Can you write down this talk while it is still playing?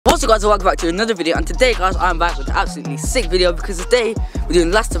What's up guys, welcome back to another video, and today guys I'm back with an absolutely sick video because today we're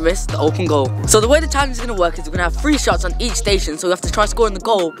doing last to miss the open goal. So the way the challenge is going to work is we're going to have 3 shots on each station, so we have to try scoring the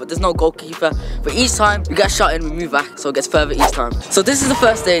goal, but there's no goalkeeper. But each time we get a shot in, we move back, so it gets further each time. So this is the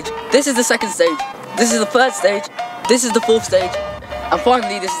first stage, this is the second stage, this is the third stage, this is the fourth stage, and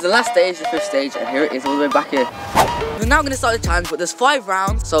finally this is the last stage, the 5th stage, and here it is all the way back here. We're now going to start the challenge, but there's 5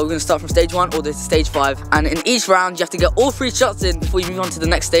 rounds, so we're going to start from stage 1 all the way to stage 5, and in each round you have to get all 3 shots in before you move on to the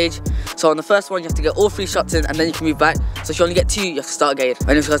next stage. So on the first one you have to get all 3 shots in and then you can move back, so if you only get 2 you have to start again.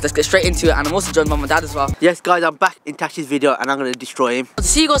 Anyways guys, let's get straight into it, and I'm also joined by my dad as well. Yes guys, I'm back in Tash's video and I'm going to destroy him. To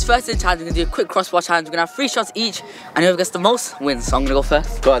see who goes first in the challenge, we're going to do a quick crossbar challenge. We're going to have 3 shots each, and whoever gets the most wins, so I'm going to go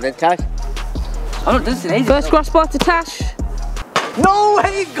first. Go on then, Tash. I'm not doing this in ages. First crossbar to Tash. No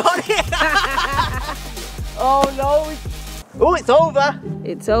way, he got it! Oh no, oh, it's over.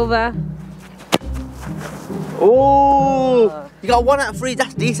 It's over. Oh, you got 1 out of 3,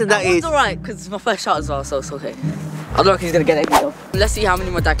 that's decent, that is. It's alright, because it's my first shot as well, so it's okay. I don't know if he's going to get it though. Let's see how many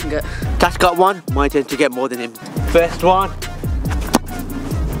my dad can get. Tash got 1, my turn to get more than him. First one.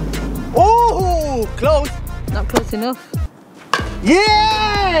 Oh, close. Not close enough.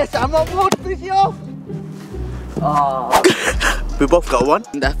 Yes, I'm on board to finish it off. Oh. We both got 1.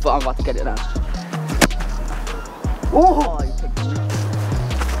 But I'm about to get it now. Oh, you picked it.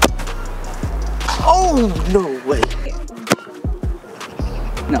 Oh, no way.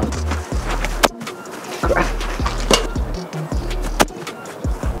 No. Crap.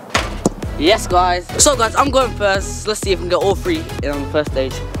 Yes guys. So guys, I'm going first. Let's see if we can get all 3 in on the first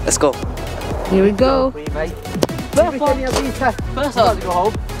stage. Let's go. Here we go. First one. First one. Go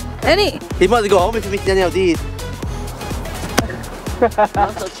home. Any? He might go home if he misses any of these.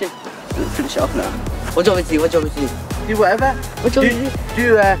 I'm so chill. Let's finish it off now. What do you want me to do? What do you want me to do? Do whatever. What do you want me to do?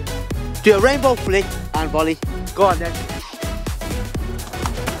 Do a rainbow flick and volley. Go on then.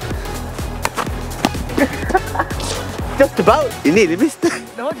 Just about. You nearly missed it.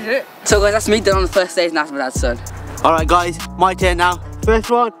 No, I did it. So guys, that's me done on the first stage, and that's my dad's turn. Alright guys, my turn now. First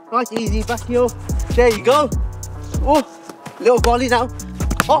one, nice easy, back heel. There you go. Oh, little volley now.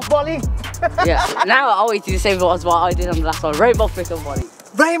 Off volley. Yeah, now I always do the same as what I did on the last one. Rainbow flick and volley.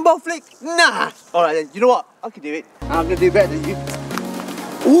 Rainbow flick? Nah. Alright then, you know what? I can do it. I'm gonna do better than you.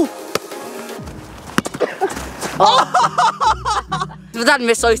 Ooh. My dad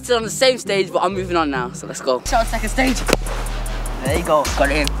missed, so he's still on the same stage, but I'm moving on now, so let's go. Shot second stage. There you go, got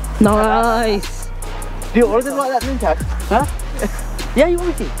it in. Nice. Do you order them like that, Tash? Huh? Yeah, you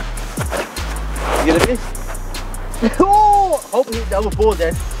want me to? You gonna miss? Oh! Hope he hits the other board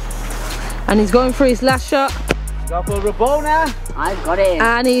then. And he's going for his last shot. Go for a ball now. I got it in.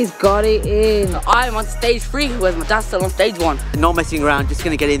 And he's got it in. I'm on stage 3, whereas my dad's still on stage 1. No messing around, just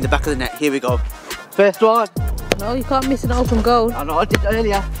gonna get it in the back of the net. Here we go. First one. No, you can't miss an open goal. I know, I did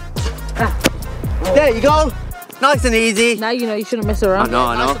earlier. There you go. Nice and easy. Now you know you shouldn't mess around. I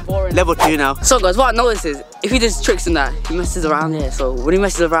know, Nice and boring. Level 2 now. So guys, what I noticed is, if he does tricks in that, he messes around here. So when he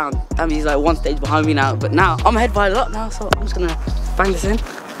messes around, that means he's like 1 stage behind me now. But now, I'm ahead by a lot now, so I'm just gonna bang this in.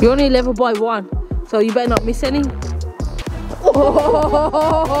 You're only level by 1, so you better not miss any.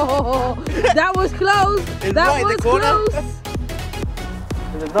 Oh, that was close. It's that right in was the corner. close.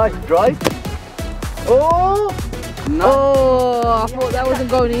 It's a nice drive. Oh! No. Oh, I thought that wasn't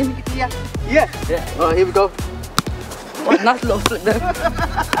going in. Yeah. Alright, here we go. What a nice little flip there.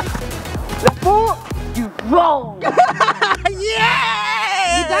 Left foot. You roll.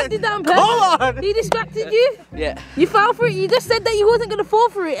 Yeah! Your dad did that on purpose. Come on. He distracted you. Yeah. You fell for it. You just said that you wasn't going to fall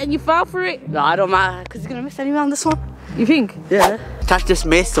for it, and you fell for it. No, I don't matter, because he's gonna miss anyway on this one. You think? Yeah. Tash just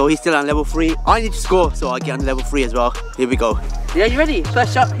missed, so he's still on level 3. I need to score, so I get on level 3 as well. Here we go. Yeah, you ready?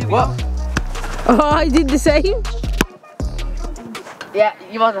 First shot. Here we go. Oh, I did the same. Yeah,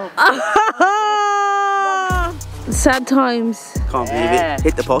 you wasn't. Sad times. Can't believe it.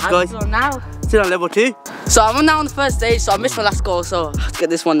 Hit the post, guys. Now. Still on level 2. So I'm now on the first stage, so I missed my last goal, so I have to get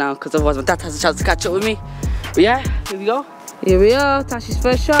this one now, because otherwise my dad has a chance to catch up with me. But yeah, here we go. Here we are, Tash's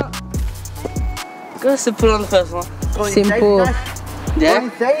first shot. Go simple on the first one. Simple. Yeah.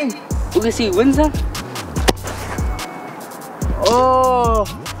 Insane. We're gonna see who wins then. Oh.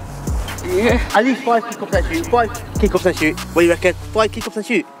 Yeah. At least 5 kick-ups and shoot. 5 kick-ups and shoot. What do you reckon? 5 kick-ups and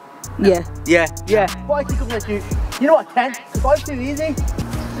shoot? Yeah. Yeah. 5 kick-ups and shoot. You know what? 10. 5's too easy.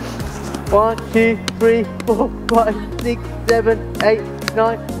 1, 2, 3, 4, 5, 6, 7, 8,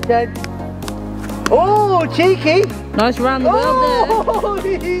 9, 10. Oh, cheeky! Nice round the world there. Oh,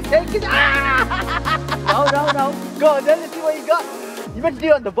 he's taking. No. Go on, then let's see what you got. You meant to do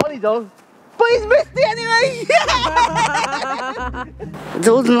it on the volley though. But he's missed it anyway!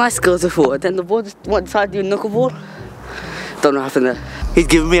 All the nice girls before, then the boy just decided to do knuckleball. Don't know what happened there. He's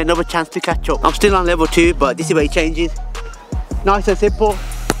giving me another chance to catch up. I'm still on level 2, but this is where he changes. Nice and simple.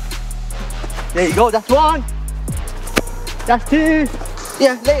 There you go, that's 1. That's 2.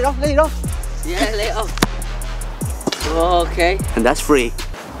 Yeah, lay it off, lay it off. Yeah, lay it off. Okay. And that's 3.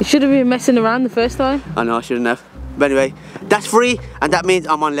 You should have been messing around the first time. I know, I shouldn't have. But anyway, that's 3, and that means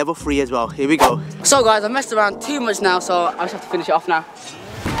I'm on level 3 as well. Here we go. So guys, I messed around too much now, so I just have to finish it off now.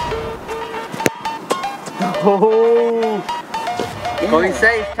 Oh! Going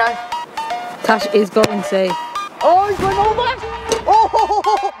safe, Tash. Tash is going safe. Oh, he's going over!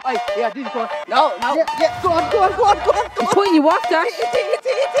 Oh! Hey, yeah, this one. No. Yeah, go on. He's putting you off, Tash. Hit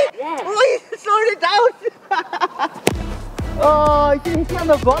it. Yeah. Oh, he's slowing it down. Oh, he hit me on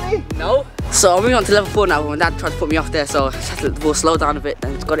the body. No. So I'm moving on to level 4 now. My dad tried to put me off there, so I just had to let the ball slow down a bit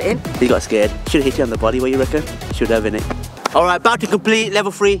and just got it in. He got scared. Should have hit you on the body, what you reckon? Should have, innit? Alright, about to complete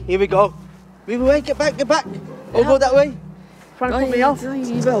level 3. Here we go. Move away, get back. Oh, go that way. Trying to put me off.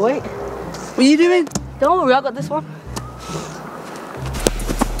 You better wait. What are you doing? Don't worry, I got this one.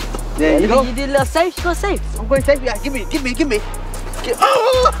 There you go. You did a little safe, you got safe. I'm going safe. Yeah, give me.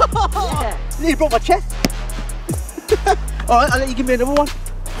 Oh! Yeah. Nearly broke my chest. Alright, I'll let you give me another one.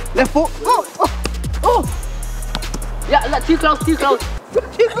 Left foot. Oh! Yeah, look, too close. Too close.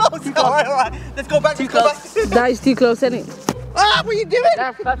 Alright. Let's go back. Too close. That is too close, isn't it? Ah, what are you doing?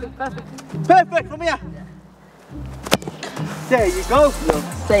 That's perfect. Perfect, from here. There you go.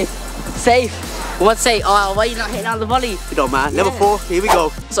 Safe. What's say? Oh, why are you not hitting out the volley? It don't matter. Level 4, here we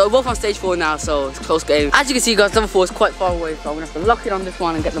go. So we're both on stage 4 now, so it's a close game. As you can see, guys, level 4 is quite far away, so I'm gonna have to lock it on this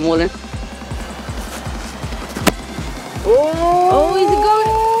one and get them all in. Oh, is it going?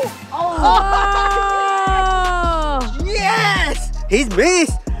 Oh! Yes! He's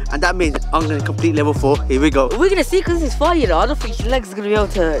missed! And that means I'm going to complete level 4. Here we go. We're gonna see, because this is far, you know. I don't think your legs are gonna be able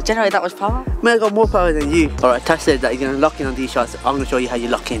to generate that much power. Man, I got more power than you. Alright, Tash said that he's going to lock in on these shots. I'm going to show you how you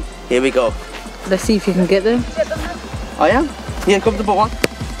lock in. Here we go. Let's see if you can get them. I am? Yeah, comfortable one.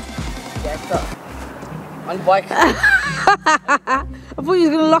 Yeah, stop. On the bike. I thought you was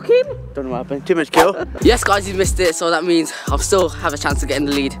gonna lock in. Don't know what happened. Too much kill. Yes, guys, you missed it, so that means I'll still have a chance to get in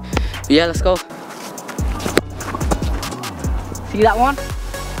the lead. But yeah, let's go. See that one?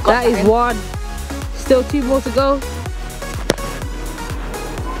 That is 1. Still 2 more to go.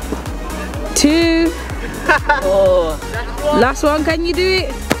 2. Oh. Last one, can you do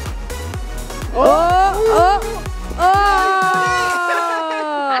it? Oh!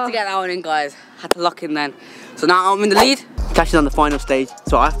 Had to get that one in, guys. Had to lock in then. So now I'm in the lead. Tash is on the final stage,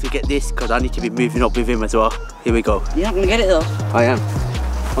 so I have to get this because I need to be moving up with him as well. Here we go. You're not gonna get it though. I am.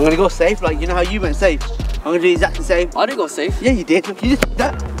 I'm going to go safe, like you know how you went safe. I'm going to do exactly the same. I didn't go safe. Yeah, you did. Look, you just did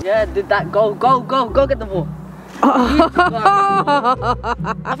that. Yeah, did that. Go get the ball.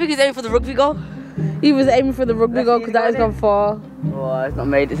 I think he's aiming for the rugby goal. He was aiming for the rugby goal because that has gone far. Oh, it's not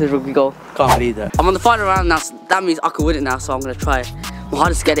made. This is rugby goal. Can't believe that. I'm on the final round now, so that means I can win it now. So I'm gonna try my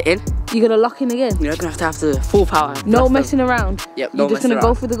hardest to get it in. You're gonna lock in again? You're gonna have the full power. No messing around. Yep. You're just gonna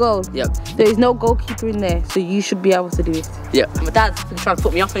go for the goal. Yep. There is no goalkeeper in there, so you should be able to do it. Yep. My dad's trying to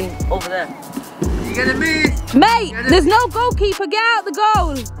put me off in over there. You're going to miss. Mate, there's no goalkeeper. Get out the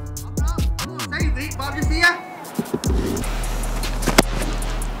goal. Save it, but I'm just here.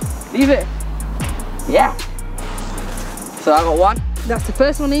 Leave it. Yeah. So I got 1. That's the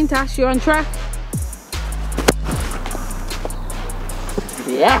first one in, Tash. You're on track.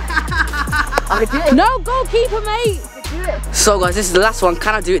 Yeah. I can do it. No goalkeeper, mate. So guys, this is the last one.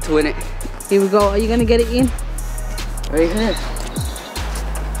 Can I do it to win it? Here we go. Are you gonna get it in? Right here.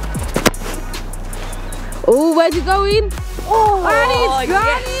 Oh, where'd you go in? Oh, And it's gone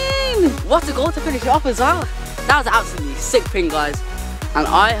yes. in. What a goal to finish it off as well. That was absolutely sick ping, guys. And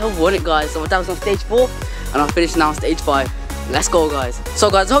I have won it, guys. So that was on stage 4, and I'm finished now on stage 5. Let's go, guys. So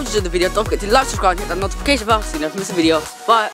guys, I hope you enjoyed the video. Don't forget to like, subscribe, and hit that notification bell so you never miss a video. Bye.